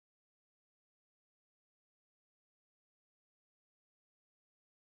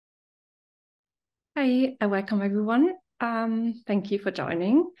Hi, welcome everyone. Thank you for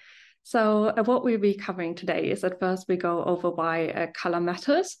joining. So what we'll be covering today is at first we go over why color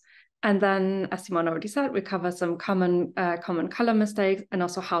matters. And then, as Simon already said, we cover some common color mistakes and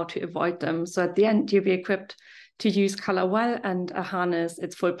also how to avoid them. So at the end, you'll be equipped to use color well and harness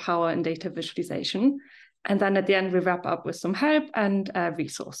its full power in data visualization. And then at the end, we wrap up with some help and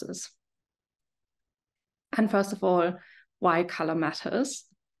resources. And first of all, why color matters.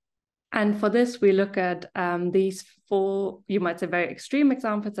 And for this, we look at these four, you might say, very extreme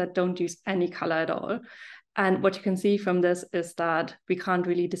examples that don't use any color at all. And what you can see from this is that we can't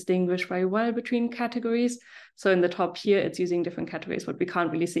really distinguish very well between categories. So in the top here, it's using different categories, but we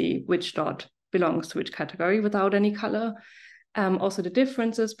can't really see which dot belongs to which category without any color. Also, the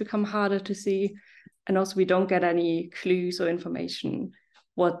differences become harder to see. And also, we don't get any clues or information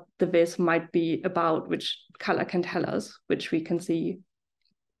what the viz might be about, which color can tell us, which we can see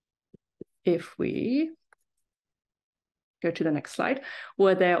if we go to the next slide,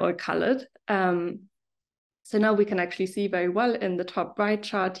 where they're all colored. So now we can actually see very well in the top right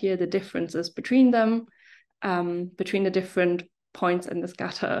chart here, the differences between them, between the different points in the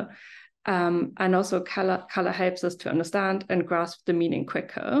scatter. And also color helps us to understand and grasp the meaning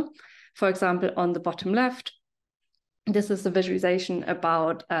quicker. For example, on the bottom left, this is a visualization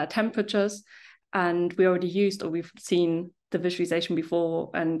about temperatures. And we already used, or we've seen the visualization before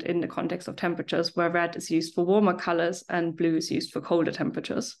and in the context of temperatures, where red is used for warmer colors and blue is used for colder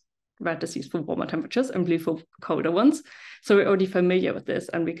temperatures. Red is used for warmer temperatures and blue for colder ones. So we're already familiar with this,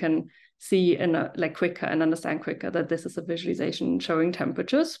 and we can see quicker and understand quicker that this is a visualization showing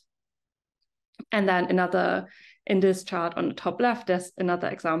temperatures. And then in this chart on the top left, there's another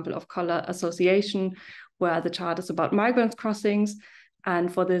example of color association, where the chart is about migrant crossings.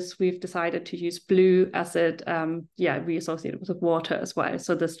 And for this, we've decided to use blue as it, we associate it with water as well.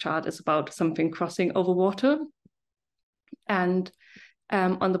 So this chart is about something crossing over water. And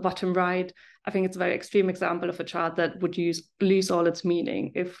on the bottom right, I think it's a very extreme example of a chart that would lose all its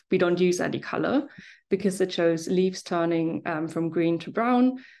meaning if we don't use any color, because it shows leaves turning from green to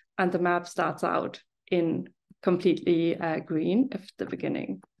brown, and the map starts out in completely green at the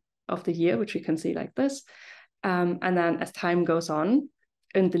beginning of the year, which we can see like this. And then as time goes on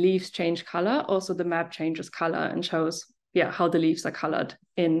and the leaves change color, also the map changes color and shows how the leaves are colored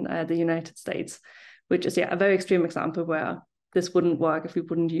in the United States, which is a very extreme example where this wouldn't work if we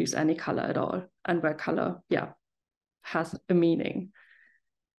wouldn't use any color at all, and where color has a meaning.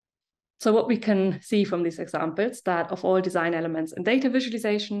 So what we can see from these examples, that of all design elements in data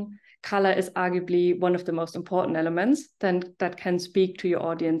visualization, color is arguably one of the most important elements that can speak to your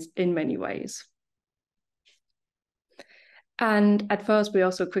audience in many ways. And at first, we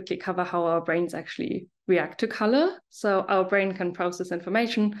also quickly cover how our brains actually react to color. So our brain can process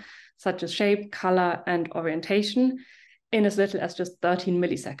information such as shape, color, and orientation in as little as just 13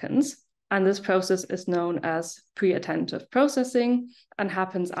 milliseconds. And this process is known as pre-attentive processing and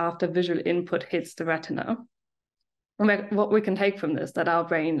happens after visual input hits the retina. And what we can take from this, that our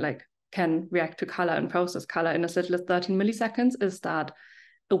brain can react to color and process color in as little as 13 milliseconds, is that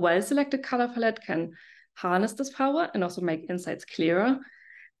a well-selected color palette can harness this power and also make insights clearer.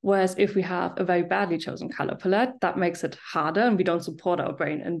 Whereas if we have a very badly chosen color palette, that makes it harder, and we don't support our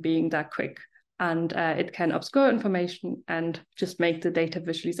brain in being that quick. And it can obscure information and just make the data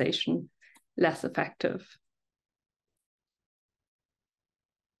visualization less effective.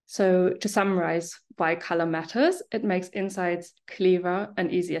 So to summarize why color matters, it makes insights clearer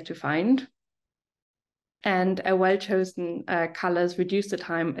and easier to find. And a well-chosen colors reduce the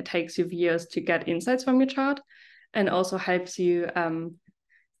time it takes your viewers to get insights from your chart, and also helps you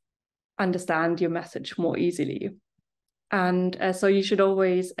understand your message more easily. And so you should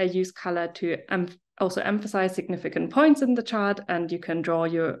always use color to also emphasize significant points in the chart, and you can draw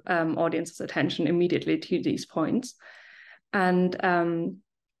your audience's attention immediately to these points. And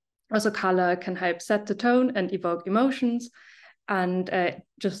also color can help set the tone and evoke emotions. And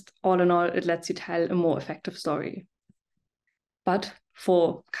just all in all, it lets you tell a more effective story. But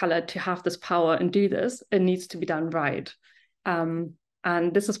for color to have this power and do this, it needs to be done right. And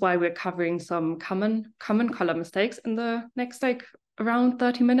this is why we're covering some common color mistakes in the next around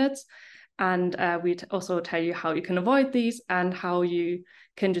 30 minutes. And we'd also tell you how you can avoid these and how you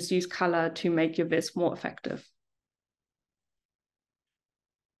can just use color to make your viz more effective.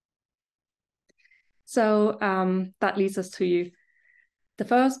 So that leads us to the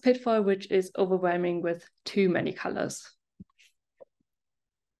first pitfall, which is overwhelming with too many colors.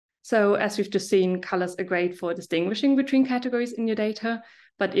 So as we've just seen, colors are great for distinguishing between categories in your data,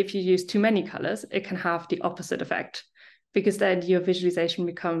 but if you use too many colors, it can have the opposite effect, because then your visualization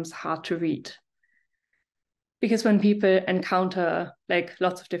becomes hard to read. Because when people encounter like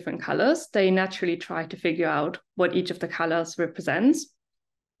lots of different colors, they naturally try to figure out what each of the colors represents.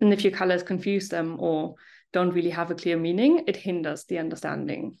 And if your colors confuse them or don't really have a clear meaning, it hinders the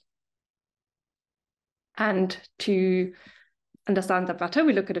understanding. And to understand that better,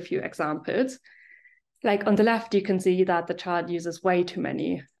 we look at a few examples. Like on the left, you can see that the chart uses way too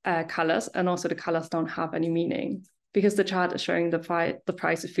many colors, and also the colors don't have any meaning because the chart is showing the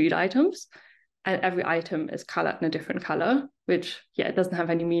price of food items, and every item is colored in a different color, which, yeah, it doesn't have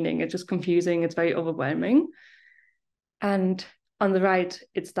any meaning. It's just confusing. It's very overwhelming. And on the right,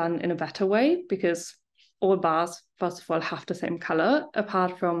 it's done in a better way because all bars, first of all, have the same color,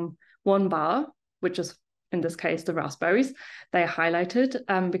 apart from one bar, which is in this case, the raspberries. They are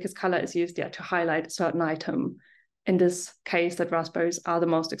highlighted because color is used to highlight a certain item. In this case, that raspberries are the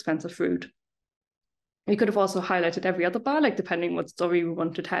most expensive fruit. You could have also highlighted every other bar, like depending what story we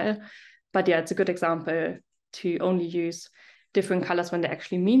want to tell. But yeah, it's a good example to only use different colors when they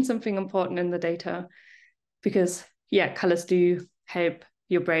actually mean something important in the data. Because yeah, colors do help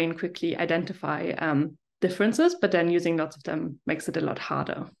your brain quickly identify differences, but then using lots of them makes it a lot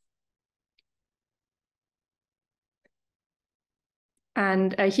harder.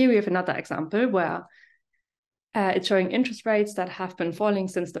 And here we have another example where it's showing interest rates that have been falling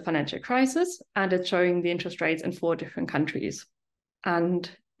since the financial crisis, and it's showing the interest rates in 4 different countries. And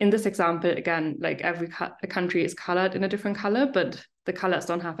in this example, again, like every country is colored in a different color, but the colors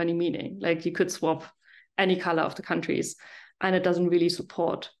don't have any meaning. Like you could swap any color of the countries, and it doesn't really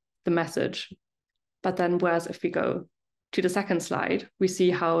support the message. But then whereas if we go to the second slide, we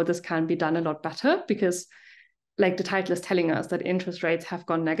see how this can be done a lot better because like the title is telling us that interest rates have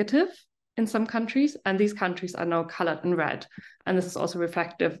gone negative in some countries, and these countries are now colored in red. And this is also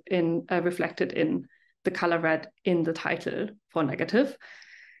reflected in the color red in the title for negative.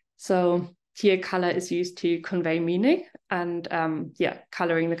 So here color is used to convey meaning and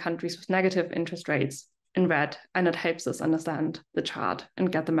coloring the countries with negative interest rates in red, and it helps us understand the chart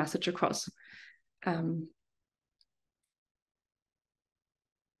and get the message across.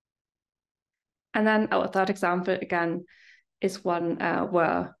 And then our third example, again, is one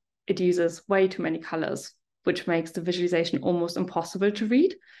where it uses way too many colors, which makes the visualization almost impossible to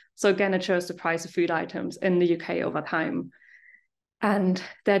read. So again, it shows the price of food items in the UK over time. And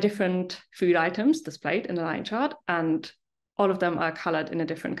there are different food items displayed in the line chart, and all of them are colored in a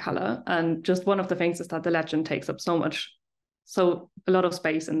different color. And just one of the things is that the legend takes up a lot of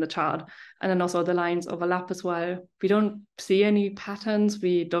space in the chart. And then also the lines overlap as well. We don't see any patterns.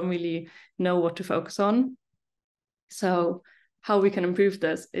 We don't really know what to focus on. So how we can improve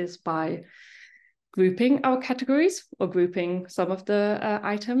this is by grouping our categories or grouping some of the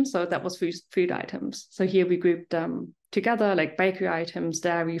items. So that was food items. So here we grouped them together, like bakery items,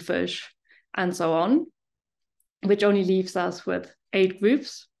 dairy, fish, and so on, which only leaves us with 8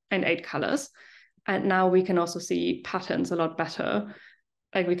 groups and 8 colors. And now we can also see patterns a lot better.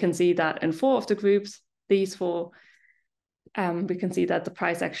 Like we can see that in 4 of the groups, these 4, we can see that the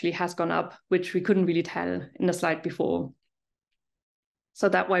price actually has gone up, which we couldn't really tell in the slide before. So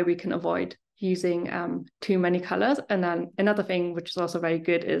that way we can avoid using too many colors. And then another thing, which is also very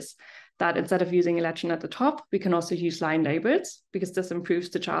good, is that instead of using a legend at the top, we can also use line labels, because this improves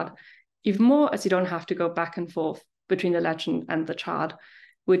the chart even more, as you don't have to go back and forth between the legend and the chart,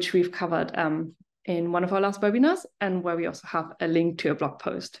 which we've covered in one of our last webinars, and where we also have a link to a blog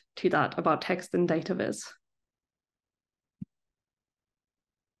post to that about text and data viz.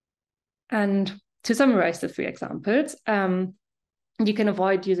 And to summarize the 3 examples, you can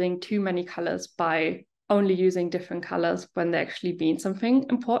avoid using too many colors by only using different colors when they actually mean something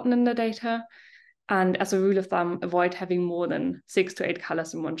important in the data. And as a rule of thumb, avoid having more than 6 to 8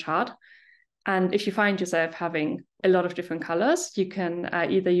 colors in one chart. And if you find yourself having a lot of different colors, you can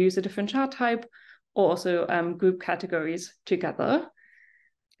either use a different chart type or also group categories together,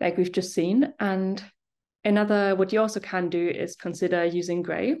 like we've just seen. And what you also can do is consider using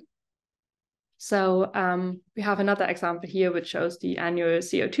gray. So we have another example here, which shows the annual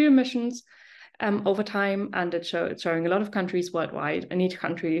CO2 emissions over time, and it's showing a lot of countries worldwide, and each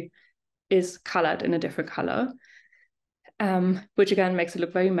country is colored in a different color, which again makes it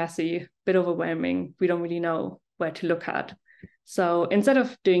look very messy, a bit overwhelming. We don't really know where to look at. So instead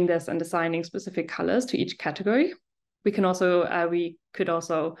of doing this and assigning specific colors to each category, we could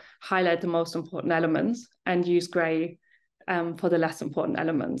also highlight the most important elements and use gray for the less important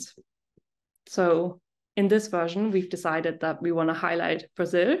elements. So in this version, we've decided that we want to highlight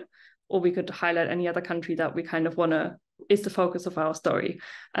Brazil, or we could highlight any other country that we kind of is the focus of our story.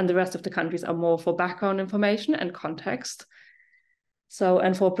 And the rest of the countries are more for background information and context. So,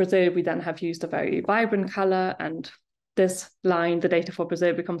 and for Brazil, we then have used a very vibrant color, and this line, the data for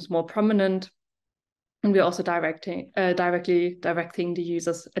Brazil, becomes more prominent. And we're also directly directing the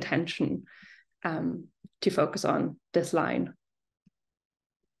user's attention to focus on this line.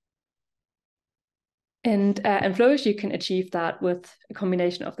 And in Flourish, you can achieve that with a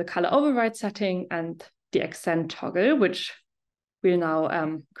combination of the color override setting and the accent toggle, which we'll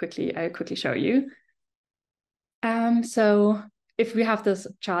now quickly show you. So if we have this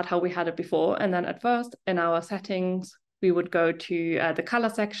chart how we had it before, and then at first in our settings, we would go to the color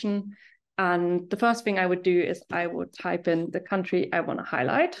section. And the first thing I would do is I would type in the country I want to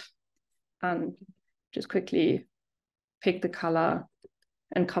highlight and just quickly pick the color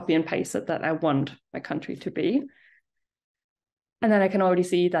and copy and paste it that I want my country to be. And then I can already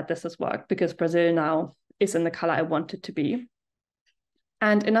see that this has worked because Brazil now is in the color I want it to be.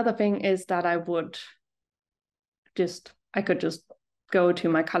 And another thing is that I could just go to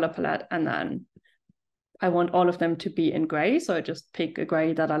my color palette, and then I want all of them to be in gray. So I just pick a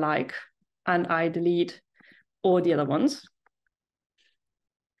gray that I like and I delete all the other ones.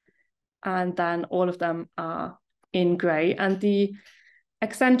 And then all of them are in gray. And the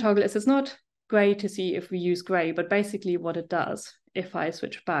accent toggle is, it's not great to see if we use gray, but basically what it does, if I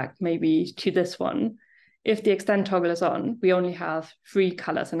switch back maybe to this one, if the accent toggle is on, we only have 3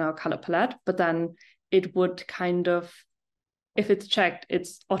 colors in our color palette, but then it would kind of, if it's checked,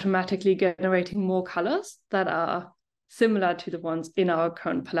 it's automatically generating more colors that are similar to the ones in our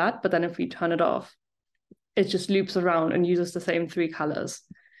current palette. But then if we turn it off, it just loops around and uses the same 3 colors.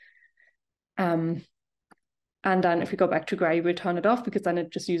 And then if we go back to gray, we turn it off because then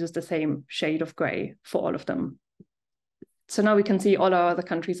it just uses the same shade of gray for all of them. So now we can see all our other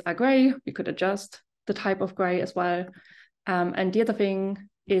countries are gray. We could adjust the type of gray as well. And the other thing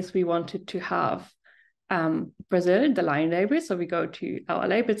is we wanted to have Brazil, the line label. So we go to our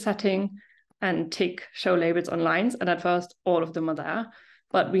label setting and tick show labels on lines. And at first, all of them are there.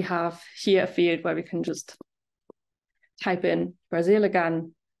 But we have here a field where we can just type in Brazil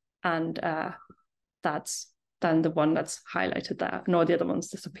again. And that's then the one that's highlighted there, and all the other ones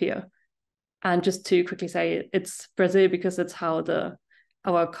disappear. And just to quickly say, it's Brazil because it's how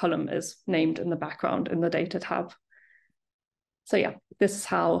our column is named in the background in the data tab. So yeah, this is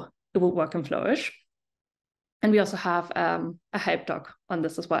how it will work in Flourish. And we also have a help doc on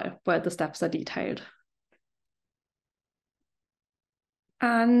this as well, where the steps are detailed.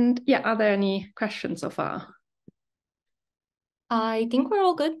 And yeah, are there any questions so far? I think we're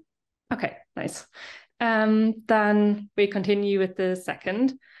all good. Okay, nice. Then we continue with the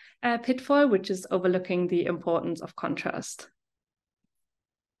second pitfall, which is overlooking the importance of contrast.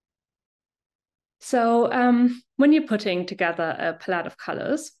 So when you're putting together a palette of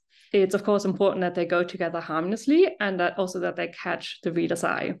colors, it's of course important that they go together harmoniously and that also that they catch the reader's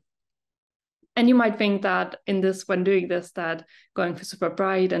eye. And you might think that when doing this, that going for super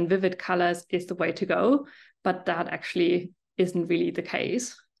bright and vivid colors is the way to go, but that actually isn't really the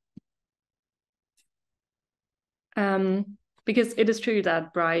case. Because it is true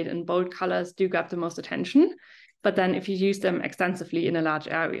that bright and bold colors do grab the most attention, but then if you use them extensively in a large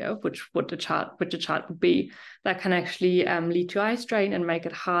area, which the chart would be, that can actually lead to eye strain and make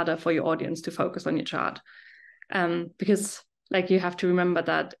it harder for your audience to focus on your chart. Because you have to remember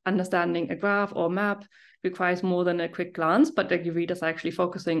that understanding a graph or map requires more than a quick glance, but your readers are actually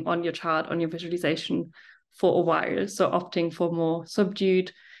focusing on your chart, on your visualization for a while. So opting for more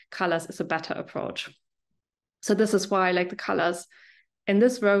subdued colors is a better approach. So this is why the colors in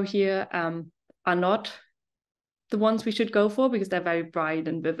this row here are not the ones we should go for because they're very bright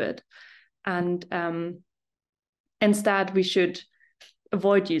and vivid. And instead, we should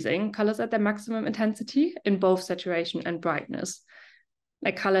avoid using colors at their maximum intensity in both saturation and brightness.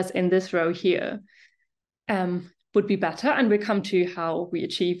 Colors in this row here would be better. And we'll come to how we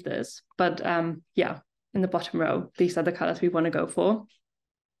achieve this. But yeah, in the bottom row, these are the colors we want to go for.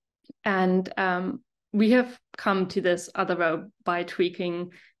 And we have come to this other row by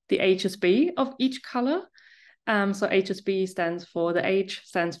tweaking the HSB of each color. So HSB stands for, the H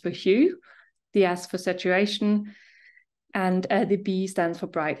stands for hue, the S for saturation, and the B stands for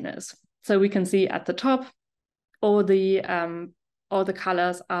brightness. So we can see at the top, all the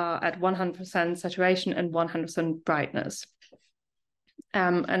colors are at 100% saturation and 100% brightness.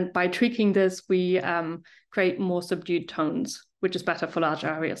 And by tweaking this, we create more subdued tones, which is better for large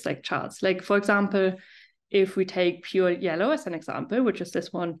areas like charts. For example, if we take pure yellow as an example, which is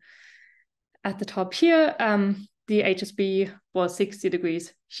this one at the top here, the HSB was 60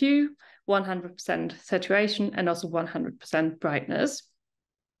 degrees hue, 100% saturation, and also 100% brightness.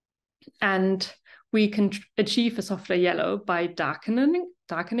 And we can achieve a softer yellow by darkening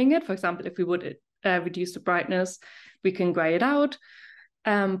it. For example, if we would reduce the brightness, we can gray it out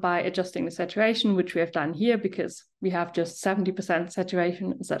by adjusting the saturation, which we have done here because we have just 70%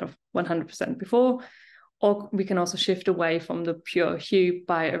 saturation instead of 100% before. Or we can also shift away from the pure hue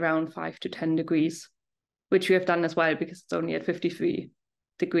by around 5 to 10 degrees, which we have done as well because it's only at 53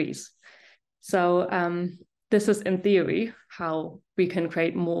 degrees. So this is in theory how we can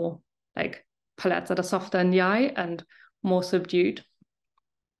create more like palettes that are softer in the eye and more subdued.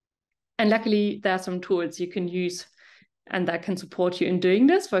 And luckily there are some tools you can use and that can support you in doing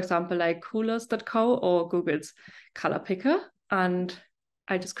this. For example, like coolers.co or Google's color picker. And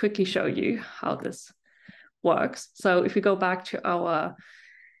I just quickly show you how this works. So if we go back to our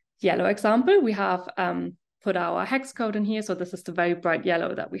yellow example, we have put our hex code in here. So this is the very bright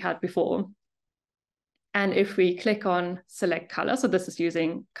yellow that we had before. And if we click on select color, so this is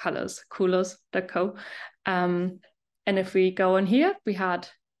using colors, coolers.co. And if we go on here, we had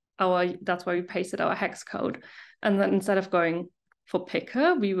that's where we pasted our hex code. And then instead of going for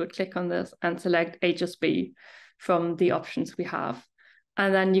picker, we would click on this and select HSB from the options we have.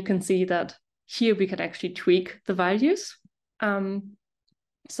 And then you can see that here we can actually tweak the values.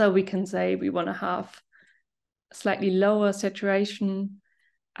 So we can say we want to have slightly lower saturation.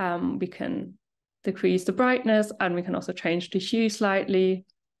 We can decrease the brightness, and we can also change the hue slightly.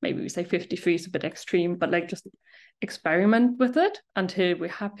 Maybe we say 53 is a bit extreme, but like just experiment with it until we're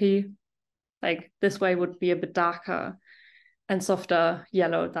happy. Like this way would be a bit darker and softer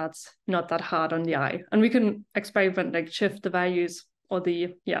yellow that's not that hard on the eye. And we can experiment, like shift the values or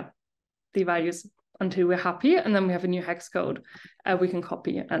the values until we're happy. And then we have a new hex code we can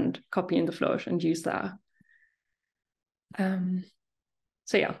copy in the Flourish and use that.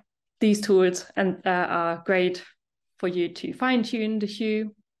 So yeah, these tools are great for you to fine tune the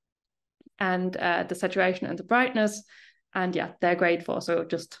hue and the saturation and the brightness. And yeah, they're great for also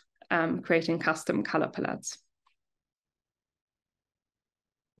just creating custom color palettes.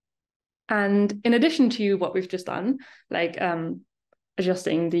 And in addition to what we've just done, like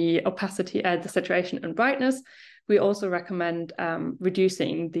adjusting the opacity, the saturation and brightness, we also recommend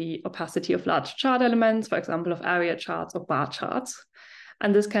reducing the opacity of large chart elements, for example, of area charts or bar charts.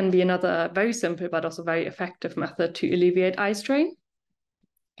 And this can be another very simple but also very effective method to alleviate eye strain.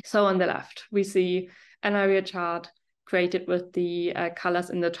 So on the left, we see an area chart created with the colors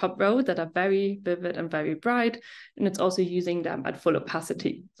in the top row that are very vivid and very bright. And it's also using them at full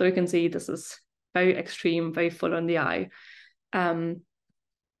opacity. So you can see this is very extreme, very full on the eye. And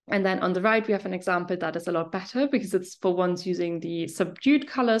then on the right, we have an example that is a lot better because it's for once using the subdued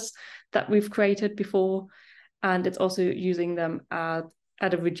colors that we've created before. And it's also using them at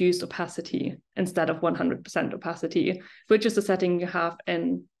a reduced opacity instead of 100% opacity, which is the setting you have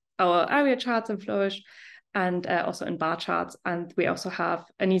in our area charts in Flourish and also in bar charts. And we also have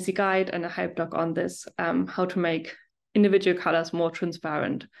an easy guide and a help doc on this, how to make individual colors more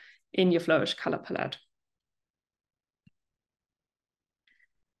transparent in your Flourish color palette.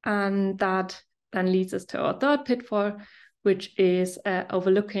 And that then leads us to our third pitfall, which is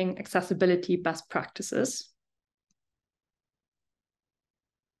overlooking accessibility best practices.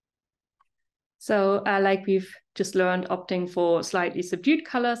 So like we've just learned, opting for slightly subdued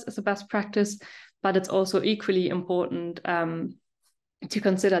colors is a best practice, but it's also equally important to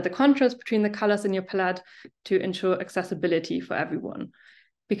consider the contrast between the colors in your palette to ensure accessibility for everyone.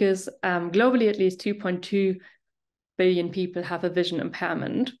 Because globally, at least 2.2 billion people have a vision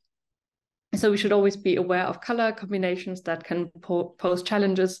impairment. So we should always be aware of color combinations that can pose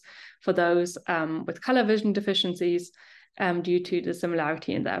challenges for those with color vision deficiencies due to the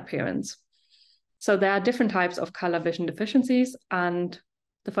similarity in their appearance. So there are different types of color vision deficiencies, and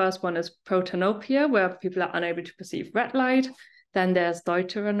the first one is protanopia, where people are unable to perceive red light. Then there's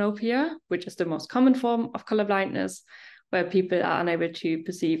deuteranopia, which is the most common form of color blindness, where people are unable to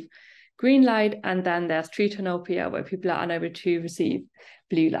perceive green light. And then there's tritanopia, where people are unable to receive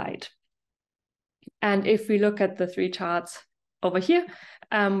blue light. And if we look at the three charts over here,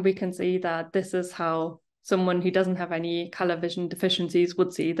 we can see that this is how someone who doesn't have any color vision deficiencies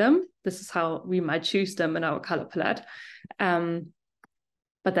would see them. This is how we might choose them in our color palette.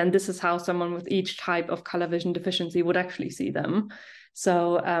 But then this is how someone with each type of color vision deficiency would actually see them.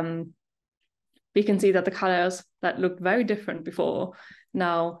 So we can see that the colors that looked very different before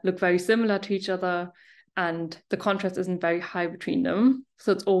now look very similar to each other, and the contrast isn't very high between them.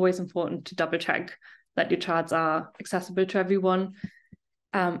 So it's always important to double check that your charts are accessible to everyone.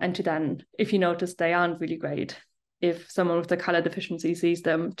 And to then, if you notice they aren't really great, if someone with a color deficiency sees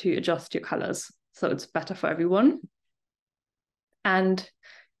them, to adjust your colors so it's better for everyone. And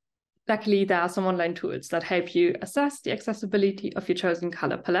luckily, there are some online tools that help you assess the accessibility of your chosen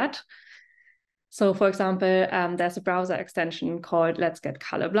color palette. So for example, there's a browser extension called Let's Get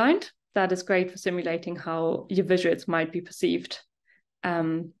Colorblind that is great for simulating how your visuals might be perceived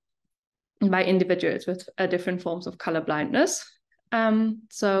by individuals with different forms of color blindness.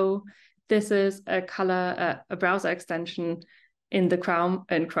 So this is a browser extension in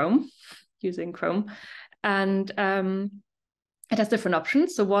Chrome, using Chrome, and it has different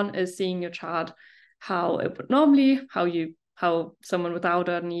options. So one is seeing your chart how it would normally, how someone without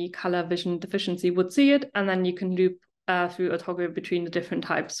any color vision deficiency would see it, and then you can loop through a toggle between the different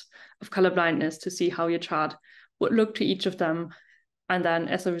types of color blindness to see how your chart would look to each of them. And then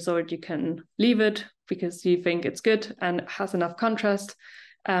as a result, you can leave it because you think it's good and has enough contrast,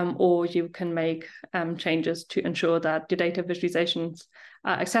 or you can make changes to ensure that your data visualizations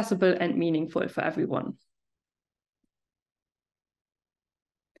are accessible and meaningful for everyone.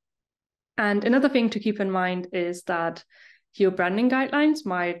 And another thing to keep in mind is that your branding guidelines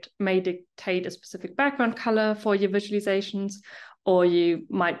may dictate a specific background color for your visualizations, or you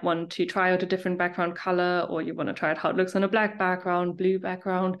might want to try out a different background color, or you want to try out how it looks on a black background, blue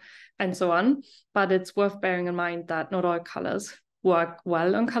background, and so on. But it's worth bearing in mind that not all colors work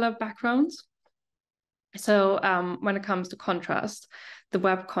well on color backgrounds. So when it comes to contrast, the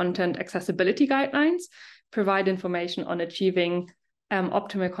Web Content Accessibility Guidelines provide information on achieving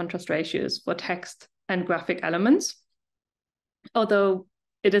optimal contrast ratios for text and graphic elements. Although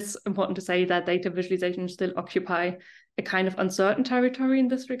it is important to say that data visualizations still occupy a kind of uncertain territory in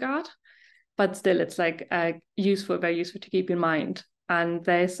this regard, but still it's like very useful to keep in mind. And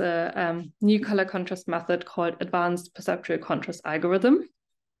there's a new color contrast method called Advanced Perceptual Contrast Algorithm,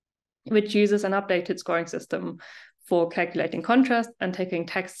 which uses an updated scoring system for calculating contrast and taking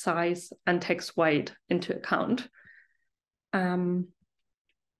text size and text weight into account.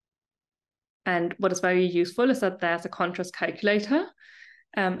 And what is very useful is that there's a contrast calculator,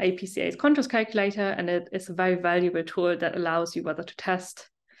 APCA's contrast calculator, and it is a very valuable tool that allows you to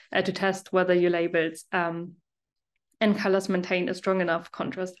test whether your labels and colors maintain a strong enough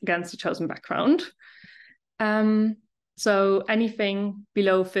contrast against the chosen background. So anything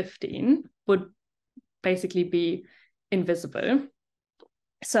below 15 would basically be invisible.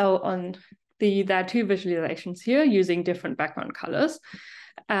 So there are two visualizations here using different background colors.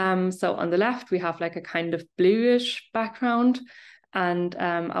 So on the left, we have like a kind of bluish background, and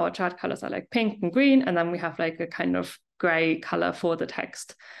our chart colors are like pink and green, and then we have like a kind of gray color for the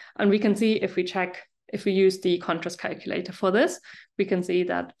text. And we can see if we use the contrast calculator for this, we can see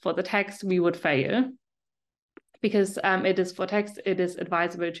that for the text, we would fail because it is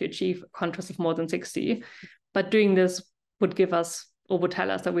advisable to achieve a contrast of more than 60. But doing this would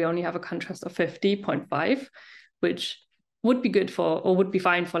tell us that we only have a contrast of 50.5, which would be good would be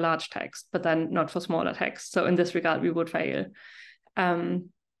fine for large text, but then not for smaller text. So in this regard, we would fail.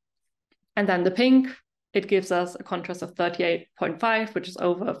 And then the pink, it gives us a contrast of 38.5, which is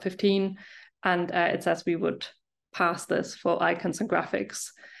over 15. And it says we would pass this for icons and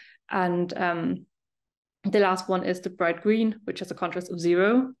graphics. And the last one is the bright green, which has a contrast of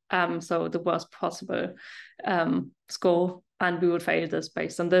 0. So the worst possible score, and we would fail this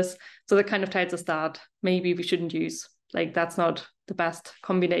based on this. So that kind of tells us that maybe we shouldn't use, that's not the best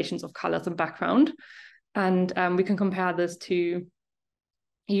combinations of colors and background. And we can compare this to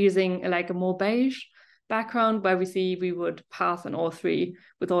using a more beige background, where we would pass on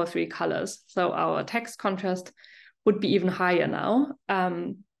with all three colors. So our text contrast would be even higher now.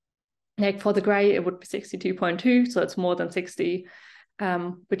 For the gray, it would be 62.2, so it's more than 60,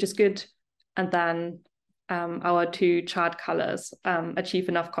 which is good. And then our two chart colors achieve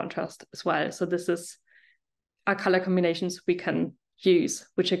enough contrast as well. So this is our color combinations we can use,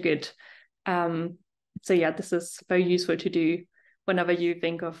 which are good. So yeah, this is very useful to do whenever you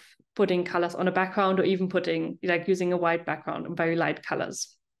think of putting colors on a background, or even using a white background and very light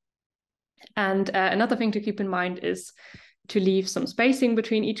colors. And another thing to keep in mind is to leave some spacing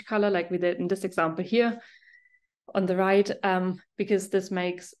between each color, like we did in this example here on the right, because this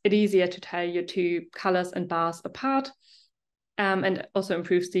makes it easier to tell your two colors and bars apart, and also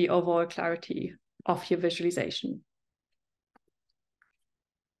improves the overall clarity of your visualization.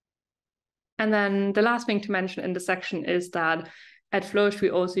 And then the last thing to mention in this section is that at Flourish, we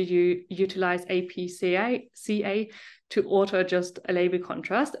also utilize APCA to auto-adjust a label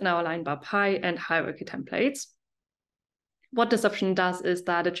contrast in our line bar pie and hierarchy templates. What this option does is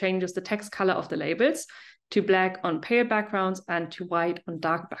that it changes the text color of the labels to black on pale backgrounds and to white on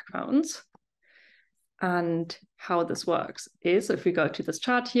dark backgrounds. And how this works is, if we go to this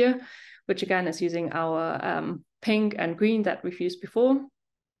chart here, which again is using our pink and green that we've used before,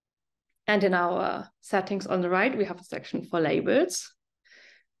 And in our settings on the right, we have a section for labels.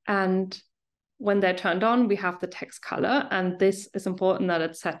 And when they're turned on, we have the text color. And this is important that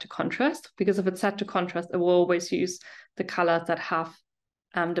it's set to contrast, because if it's set to contrast, it will always use the colors that have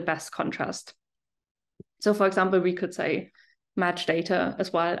the best contrast. So for example, we could say match data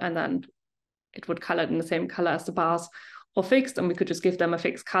as well, and then it would color it in the same color as the bars, or fixed, and we could just give them a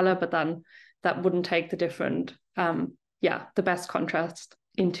fixed color, but then that wouldn't take the different, the best contrast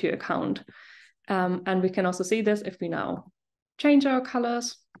into account. And we can also see this if we now change our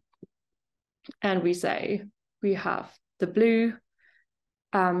colors and we say we have the blue.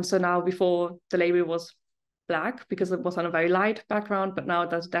 So now before the label was black because it was on a very light background, but now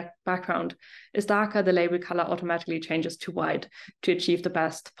that the background is darker, the label color automatically changes to white to achieve the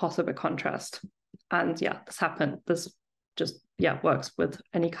best possible contrast. And yeah, this just works with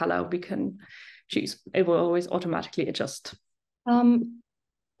any color we can choose. It will always automatically adjust.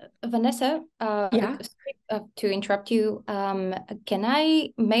 Vanessa, to interrupt you,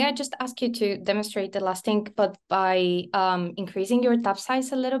 may I just ask you to demonstrate the last thing, but by increasing your tab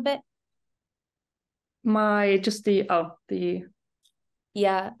size a little bit? Because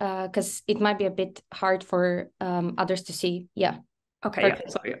it might be a bit hard for others to see. Yeah. Okay. Perfect.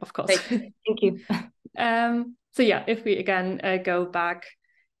 Yeah, sorry, of course. Great. Thank you. So yeah, if we again go back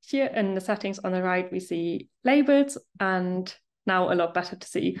here in the settings on the right, we see labels, and now a lot better to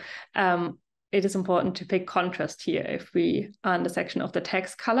see. It is important to pick contrast here if we are in the section of the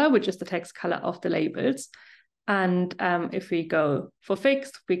text color, which is the text color of the labels. And if we go for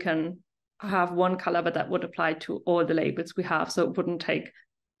fixed, we can have one color, but that would apply to all the labels we have. So it wouldn't take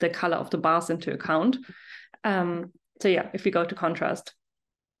the color of the bars into account. So yeah, if we go to contrast,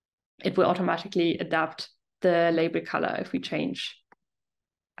 it will automatically adapt the label color if we change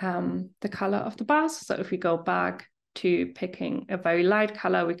the color of the bars. So if we go back to picking a very light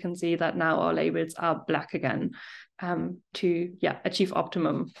color, we can see that now our labels are black again to achieve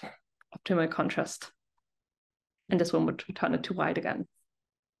optimal contrast. And this one would turn it to white again.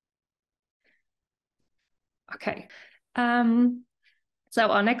 Okay. So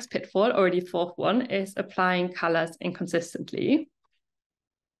our next pitfall, already fourth one, is applying colors inconsistently.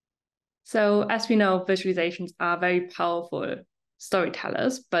 So as we know, visualizations are very powerful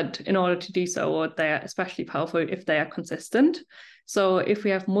storytellers, but in order to do so, they are especially powerful if they are consistent. So if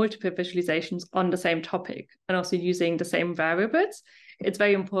we have multiple visualizations on the same topic and also using the same variables, it's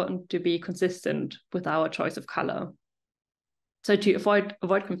very important to be consistent with our choice of color. So to avoid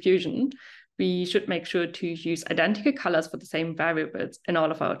confusion, we should make sure to use identical colors for the same variables in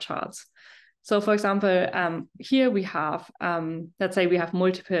all of our charts. So for example, here we have, let's say we have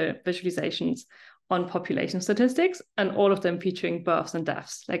multiple visualizations on population statistics, and all of them featuring births and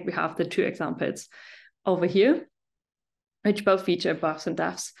deaths. Like we have the two examples over here, which both feature births and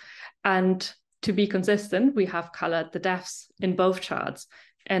deaths. And to be consistent, we have colored the deaths in both charts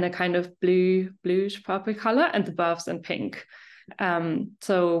in a kind of bluish purple color, and the births in pink.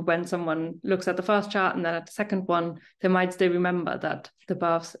 So when someone looks at the first chart and then at the second one, they might still remember that the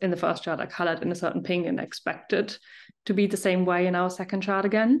births in the first chart are colored in a certain pink and expected to be the same way in our second chart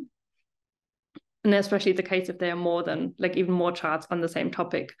again. And especially the case if there are more than, like, even more charts on the same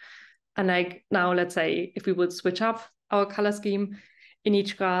topic. And like now, let's say if we would switch up our color scheme in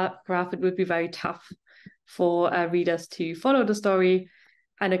each graph, it would be very tough for readers to follow the story.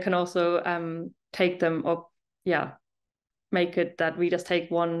 And it can also take them, or make it that readers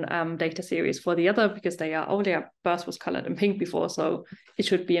take one data series for the other, because their birth was colored in pink before, so it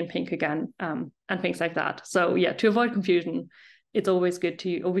should be in pink again, and things like that. So yeah, to avoid confusion, it's always good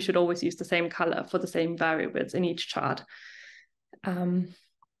we should always use the same color for the same variables in each chart. And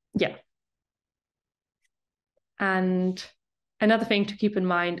another thing to keep in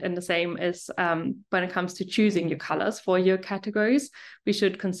mind, and the same is when it comes to choosing your colors for your categories, we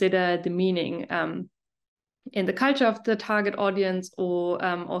should consider the meaning in the culture of the target audience, or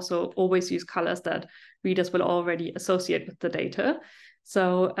also always use colors that readers will already associate with the data.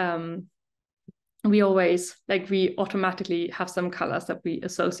 So we automatically have some colors that we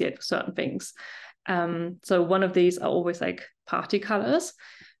associate with certain things. So one of these are always like party colors.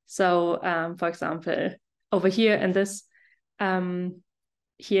 So for example, over here in this,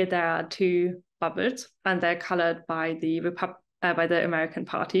 here there are two bubbles, and they're colored by the American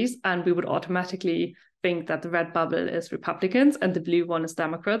parties, and we would automatically think that the red bubble is Republicans and the blue one is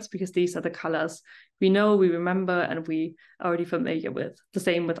Democrats, because these are the colors we know, we remember, and we are already familiar with. The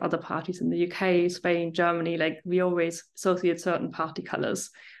same with other parties in the UK, Spain, Germany. Like we always associate certain party colors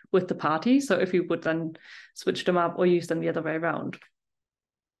with the party. So if we would then switch them up or use them the other way around,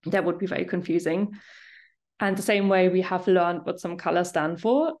 that would be very confusing. And the same way we have learned what some colors stand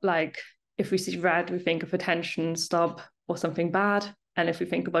for, like if we see red, we think of attention, stop, or something bad. And if we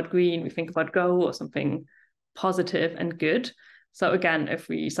think about green, we think about go or something positive and good. So again, if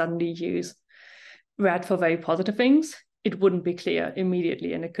we suddenly use red for very positive things, it wouldn't be clear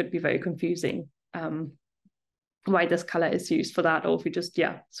immediately, and it could be very confusing why this color is used for that, or if we just,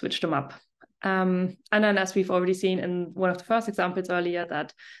 switch them up. And then, as we've already seen in one of the first examples earlier,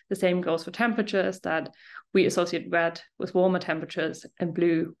 that the same goes for temperatures, that we associate red with warmer temperatures and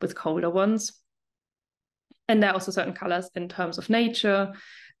blue with colder ones. And there are also certain colors in terms of nature,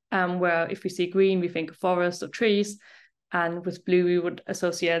 where if we see green, we think of forest or trees, and with blue, we would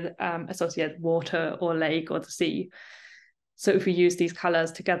associate water or lake or the sea. So if we use these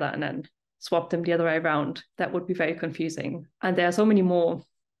colors together and then swap them the other way around, that would be very confusing. And there are so many more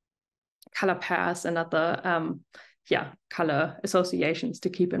color pairs and other color associations to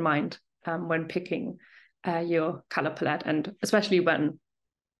keep in mind when picking your color palette, and especially when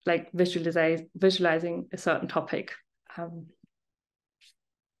like visualizing a certain topic.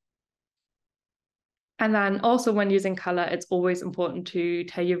 And then also when using color, it's always important to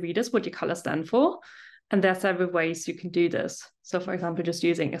tell your readers what your colors stand for. And there are several ways you can do this. So for example, just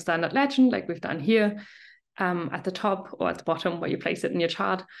using a standard legend like we've done here at the top or at the bottom where you place it in your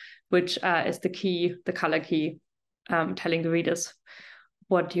chart, which is the color key, telling the readers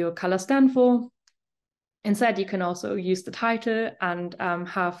what your colors stand for. Instead, you can also use the title and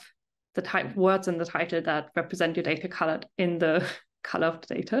have the words in the title that represent your data colored in the color of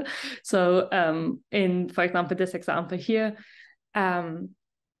the data. So for example, this example here,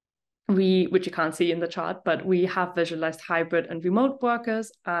 which you can't see in the chart, but we have visualized hybrid and remote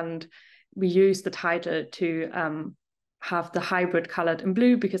workers, and we use the title to have the hybrid colored in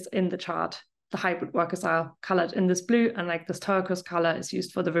blue, because in the chart, the hybrid workers are colored in this blue, and like this turquoise color is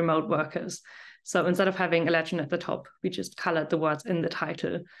used for the remote workers. So instead of having a legend at the top, we just colored the words in the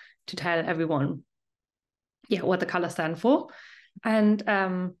title to tell everyone what the colors stand for. And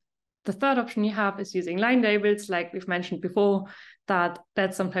the third option you have is using line labels, like we've mentioned before.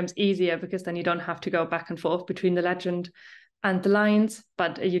 That's sometimes easier because then you don't have to go back and forth between the legend and the lines,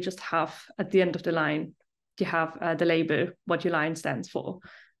 but you just have at the end of the line, you have the label, what your line stands for,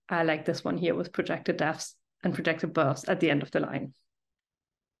 like this one here with projected deaths and projected births at the end of the line.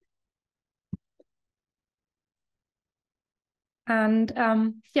 And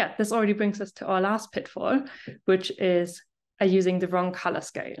this already brings us to our last pitfall, which is using the wrong color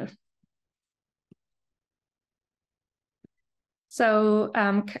scale. So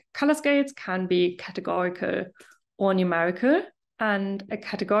color scales can be categorical or numerical, and a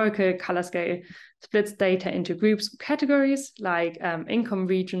categorical color scale splits data into groups or categories like income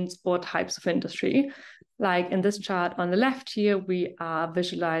regions or types of industry. Like in this chart on the left here, we are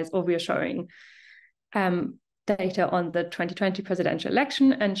showing data on the 2020 presidential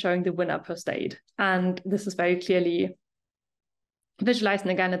election and showing the winner per state. And this is very clearly visualized.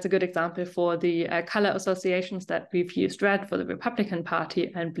 And again, it's a good example for the color associations that we've used: red for the Republican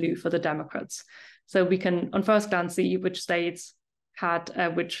Party and blue for the Democrats. So we can, on first glance, see which states had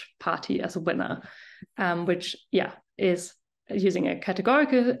which party as a winner, which is using a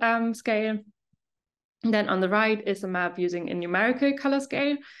categorical scale. And then on the right is a map using a numerical color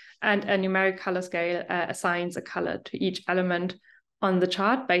scale, and a numeric color scale assigns a color to each element on the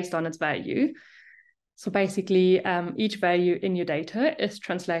chart based on its value. So basically, each value in your data is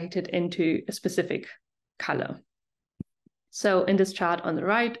translated into a specific color. So in this chart on the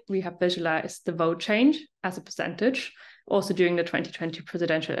right, we have visualized the vote change as a percentage, also during the 2020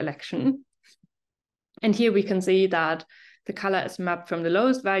 presidential election. And here we can see that the color is mapped from the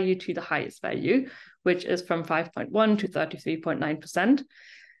lowest value to the highest value, which is from 5.1 to 33.9%.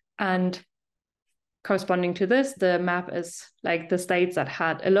 And corresponding to this, the map is like the states that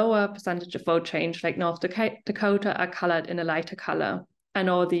had a lower percentage of vote change, like North Dakota, are colored in a lighter color. And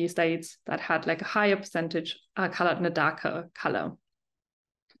all the states that had like a higher percentage are colored in a darker color.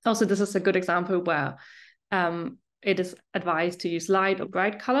 Also, this is a good example where it is advised to use light or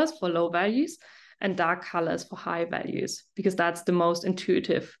bright colors for low values and dark colors for high values, because that's the most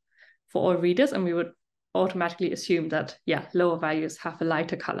intuitive for all readers. And we would automatically assume that, lower values have a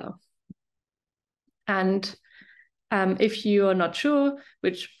lighter color. And if you are not sure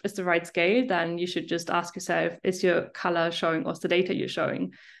which is the right scale, then you should just ask yourself, is your color showing us the data you're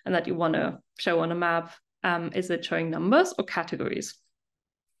showing and that you want to show on a map? Is it showing numbers or categories?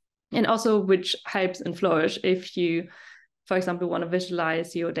 And also, which helps in Flourish, if you, for example, want to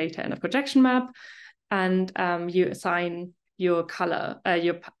visualize your data in a projection map, and you assign your color,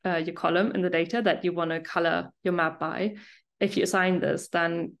 your column in the data that you want to color your map by. If you assign this,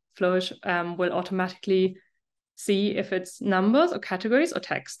 then Flourish will automatically see if it's numbers or categories or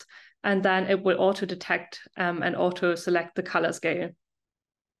text. And then it will auto-detect and auto-select the color scale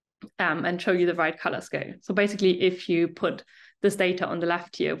and show you the right color scale. So basically, if you put this data on the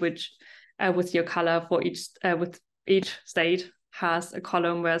left here, which with your color for with each state has a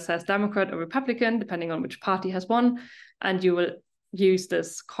column where it says Democrat or Republican, depending on which party has won, and you will use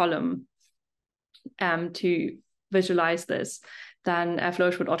this column to visualize this, then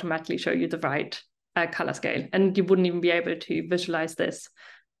Flourish would automatically show you the right color scale. And you wouldn't even be able to visualize this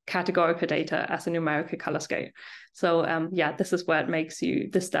categorical data as a numerical color scale. So yeah, this is where it makes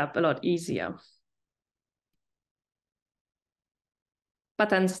this step a lot easier. But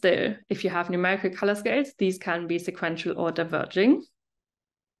then still, if you have numerical color scales, these can be sequential or diverging.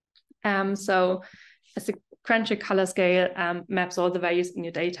 So a sequential color scale maps all the values in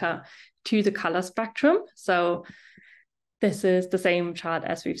your data to the color spectrum. So this is the same chart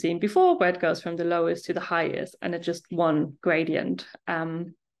as we've seen before, where it goes from the lowest to the highest, and it's just one gradient.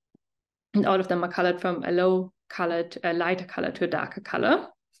 And all of them are colored from a low color to a lighter color to a darker color.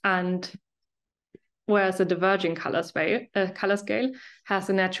 And whereas a diverging color scale has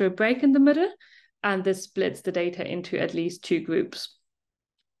a natural break in the middle, and this splits the data into at least two groups.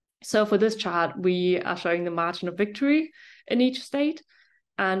 So for this chart, we are showing the margin of victory in each state,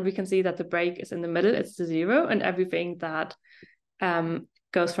 and we can see that the break is in the middle, it's the 0, and everything that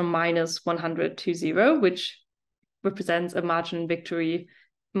goes from -100 to 0, which represents a margin of victory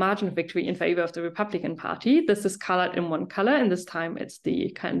in favor of the Republican Party. This is colored in one color, and this time it's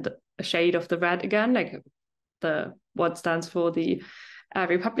the kind of a shade of the red again, like what stands for the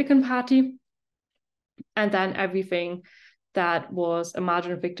Republican Party. And then everything that was a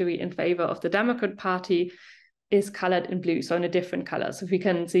margin of victory in favor of the Democrat Party is colored in blue, so in a different color. So we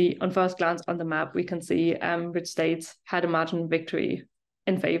can see on first glance on the map, we can see which states had a margin of victory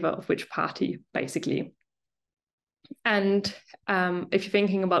in favor of which party, basically. And if you're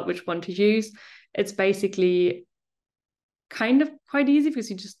thinking about which one to use, it's basically kind of quite easy, because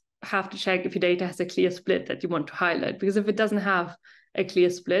you just have to check if your data has a clear split that you want to highlight. Because if it doesn't have a clear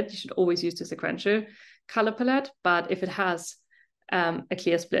split, you should always use the sequential color palette. But if it has a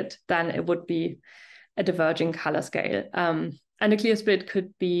clear split, then it would be a diverging color scale. And a clear split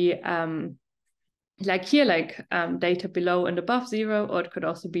could be like here, data below and above 0, or it could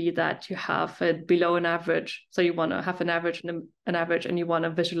also be that you have it below an average. So you want to have an average and an average, and you want to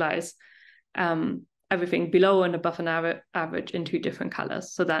visualize everything below and above an average in two different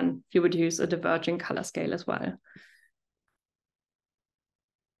colors. So then you would use a diverging color scale as well.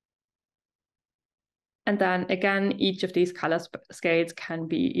 And then again, each of these color scales can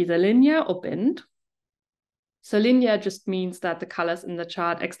be either linear or binned. So linear just means that the colors in the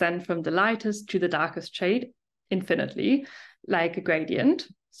chart extend from the lightest to the darkest shade infinitely, like a gradient.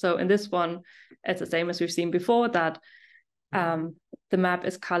 So in this one, it's the same as we've seen before, that the map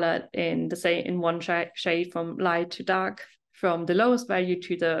is colored in one shade from light to dark, from the lowest value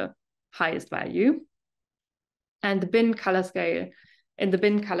to the highest value. And the bin color scale, in the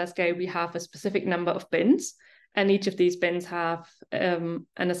bin color scale, we have a specific number of bins, and each of these bins have an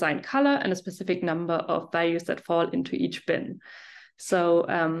assigned color and a specific number of values that fall into each bin.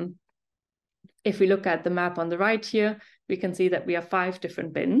 So if we look at the map on the right here, we can see that we have 5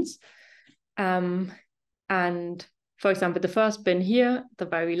 different bins. And for example, the first bin here, the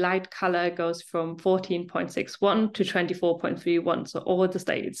very light color, goes from 14.61 to 24.31. So all the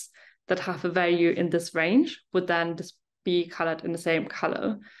states that have a value in this range would then just be colored in the same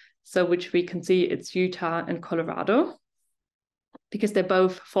color. So which we can see it's Utah and Colorado, because they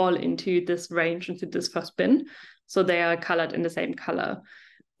both fall into this range, into this first bin. So they are colored in the same color.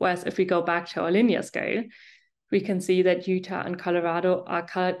 Whereas if we go back to our linear scale, we can see that Utah and Colorado are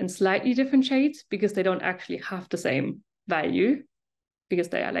colored in slightly different shades, because they don't actually have the same value, because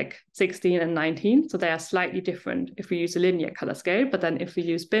they are like 16 and 19. So they are slightly different if we use a linear color scale. But then if we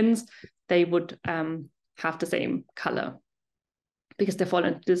use bins, they would have the same color, because they fall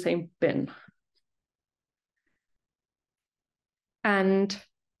into the same bin. And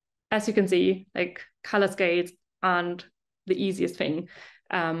as you can see, like, color scales aren't the easiest thing,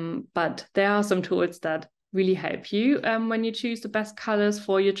 but there are some tools that really help you when you choose the best colors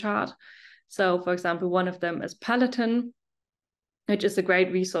for your chart. So for example, one of them is Peloton, which is a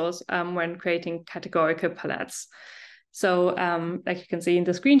great resource when creating categorical palettes. So like you can see in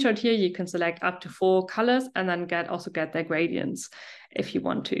the screenshot here, you can select up to 4 colors and then also get their gradients if you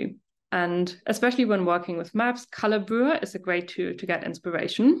want to. And especially when working with maps, Color Brewer is a great tool to get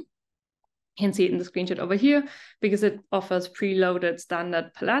inspiration. You can see it in the screenshot over here, because it offers preloaded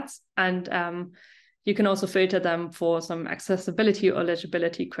standard palettes, and you can also filter them for some accessibility or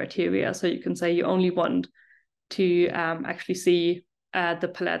legibility criteria. So you can say you only want to actually see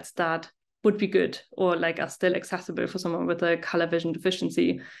the palettes that would be good or like are still accessible for someone with a color vision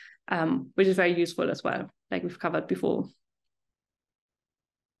deficiency, which is very useful as well, like we've covered before.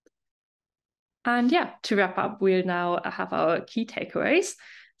 And yeah, to wrap up, we'll now have our key takeaways.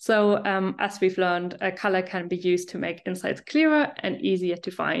 So as we've learned, color can be used to make insights clearer and easier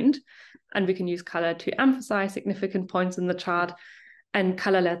to find. And we can use color to emphasize significant points in the chart, and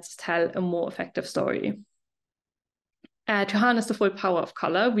color lets us tell a more effective story. To harness the full power of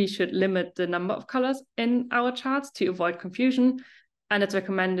color, we should limit the number of colors in our charts to avoid confusion, and it's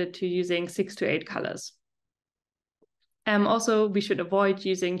recommended to using 6 to 8 colors. Also, we should avoid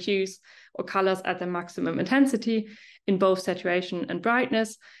using hues or colors at their maximum intensity in both saturation and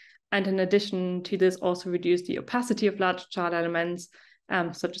brightness. And in addition to this, also reduce the opacity of large chart elements,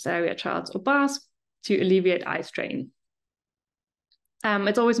 such as area charts or bars, to alleviate eye strain.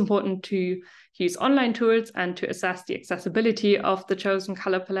 It's always important to use online tools and to assess the accessibility of the chosen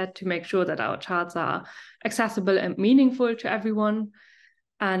color palette to make sure that our charts are accessible and meaningful to everyone.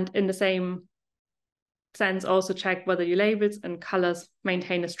 And in the same sense, also check whether your labels and colors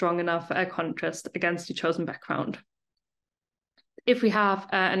maintain a strong enough contrast against the chosen background. If we have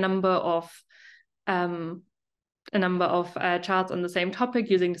a number of charts on the same topic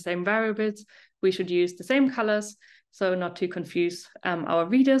using the same variables, we should use the same colors, so not to confuse our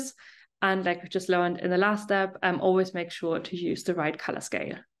readers. And like we just learned in the last step, always make sure to use the right color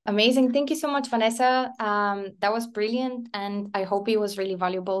scale. Amazing. Thank you so much, Vanessa. That was brilliant. And I hope it was really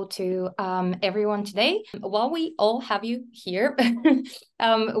valuable to everyone today. While we all have you here,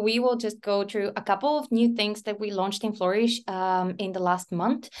 we will just go through a couple of new things that we launched in Flourish in the last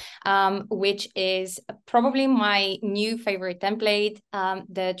month, which is probably my new favorite template,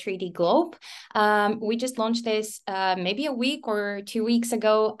 the 3D globe. We just launched this maybe a week or 2 weeks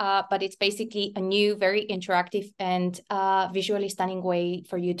ago, but it's basically a new, very interactive and visually stunning way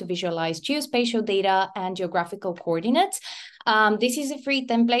for you to visualize geospatial data and geographical coordinates. This is a free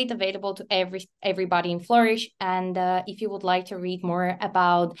template available to everybody in Flourish. And if you would like to read more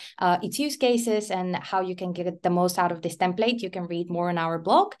about its use cases and how you can get the most out of this template, you can read more on our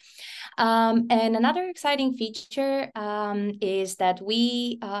blog. And another exciting feature is that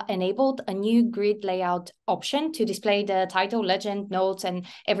we enabled a new grid layout option to display the title, legend, notes, and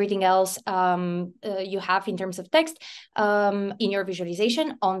everything else you have in terms of text in your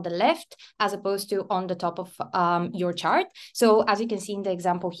visualization on the left, as opposed to on the top of your chart. So as you can see in the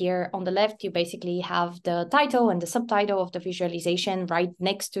example here on the left, you basically have the title and the subtitle of the visualization right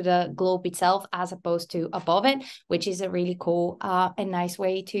next to the globe itself, as opposed to above it, which is a really cool and nice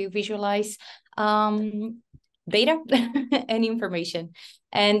way to visualize data and information.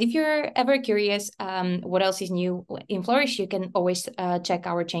 And if you're ever curious what else is new in Flourish, you can always check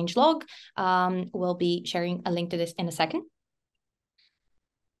our change log. We'll be sharing a link to this in a second.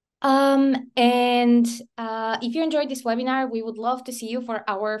 If you enjoyed this webinar, we would love to see you for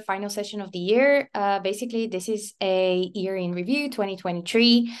our final session of the year. Basically, this is a year in review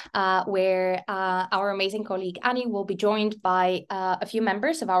 2023, where our amazing colleague Annie will be joined by a few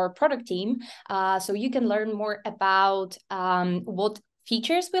members of our product team. So you can learn more about what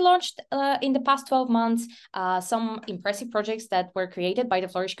features we launched in the past 12 months, some impressive projects that were created by the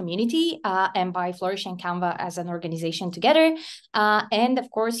Flourish community and by Flourish and Canva as an organization together. And of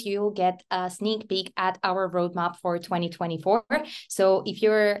course, you'll get a sneak peek at our roadmap for 2024. So if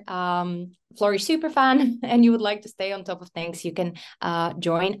you're Flourish super fan and you would like to stay on top of things, you can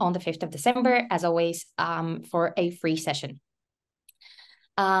join on the 5th of December, as always, for a free session.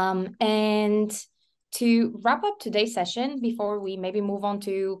 And to wrap up today's session, before we maybe move on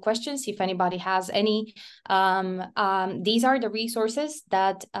to questions, if anybody has any, these are the resources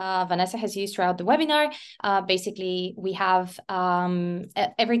that Vanessa has used throughout the webinar. Basically, we have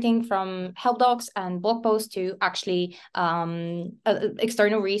everything from help docs and blog posts to actually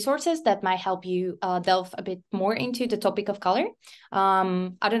external resources that might help you delve a bit more into the topic of color.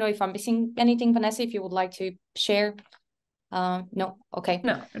 I don't know if I'm missing anything, Vanessa, if you would like to share. No, okay.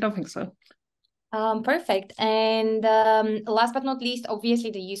 No, I don't think so. Perfect. And last but not least, obviously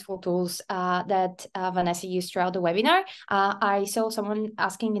the useful tools that Vanessa used throughout the webinar. I saw someone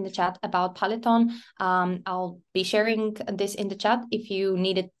asking in the chat about Peloton. I'll be sharing this in the chat if you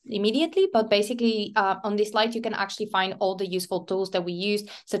need it immediately, but basically on this slide, you can actually find all the useful tools that we used,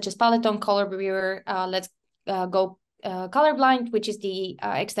 such as Peloton, Color Viewer, Let's Go Colorblind, which is the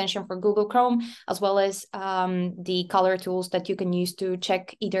extension for Google Chrome, as well as the color tools that you can use to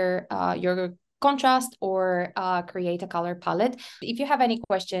check either your contrast or create a color palette. If you have any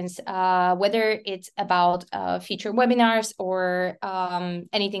questions, whether it's about future webinars or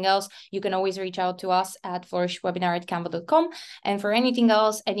anything else, you can always reach out to us at flourishwebinar@canva.com. And for anything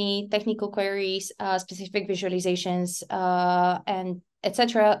else, any technical queries, specific visualizations, and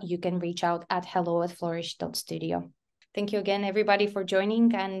etc., you can reach out at hello@flourish.studio. Thank you again, everybody, for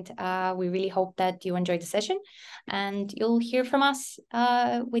joining, and we really hope that you enjoyed the session, and you'll hear from us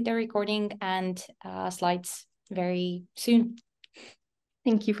with the recording and slides very soon.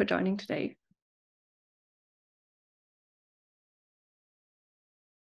 Thank you for joining today.